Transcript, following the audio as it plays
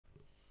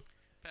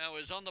Now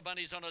is on the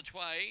bunnies on its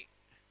way.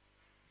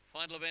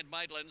 Final event,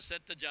 Maitland,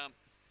 set to jump.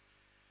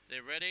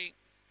 They're ready.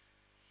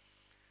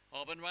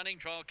 Up and running,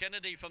 Trial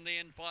Kennedy from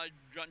the end,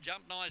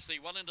 jumped nicely,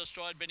 well into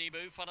stride, Benny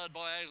Boo, followed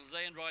by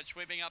Alexandrite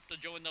sweeping up to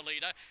join the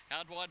leader.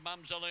 Out wide,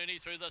 Mumsalooney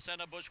through the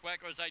centre,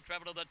 Bushwhacker as they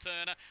travel to the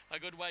turn. A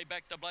good way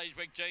back to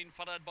Blazewick Jean,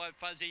 followed by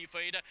Fuzzy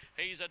Feeder.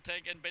 He's a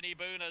tank and Benny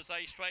Boone as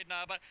they straighten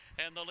over.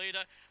 And the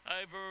leader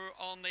over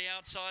on the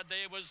outside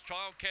there was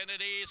Trial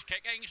Kennedy. Is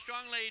kicking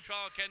strongly,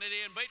 Trial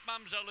Kennedy, and beat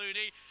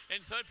Mumsalooney.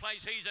 In third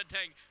place, He's a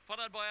Tank,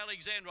 followed by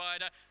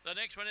Alexandrite. The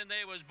next one in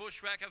there was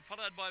Bushwhacker,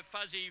 followed by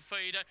Fuzzy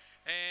Feeder.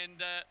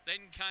 And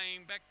then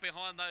came back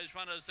behind those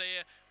runners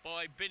there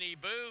by Benny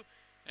Boo,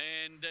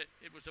 and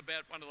it was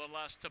about one of the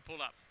last to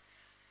pull up.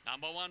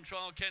 Number 1,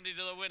 Trial Kennedy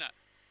to the winner.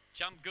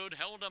 Jumped good,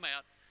 held them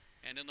out,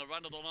 and in the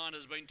run of the line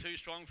has been too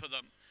strong for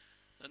them.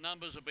 The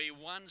numbers will be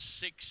 1,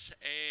 6,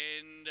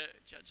 and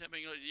Judge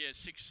having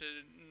 6.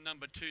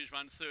 Number 2's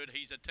run third.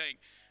 He's a Tank.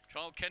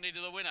 Trial Kennedy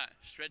to the winner.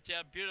 Stretched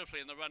out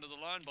beautifully in the run of the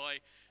line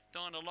by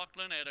Dinah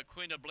Lachlan out of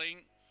Queen of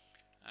Bling.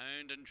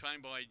 Owned and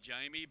trained by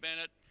Jamie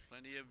Bennett.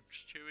 Plenty of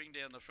chewing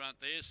down the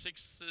front there.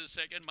 6th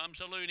second,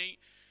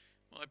 Mumsalooney.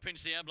 My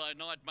Prince Diablo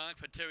Night Mark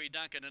for Terry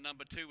Duncan, and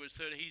number 2 was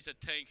third. He's a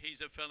Tank. He's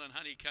a Felon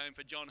Honeycomb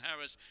for John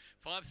Harris.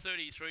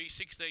 5:33,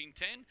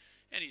 16:10,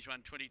 and he's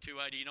run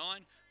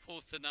 22:89.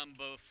 Fourth to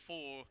number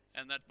 4,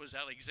 and that was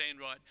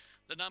Alexandrite.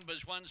 The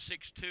numbers 1,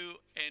 6, 2,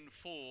 and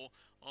 4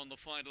 on the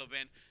final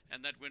event,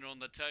 and that winner on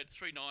the tote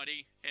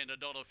 $3.90 and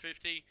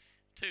 $1.50,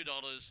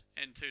 $2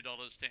 and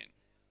 $2.10.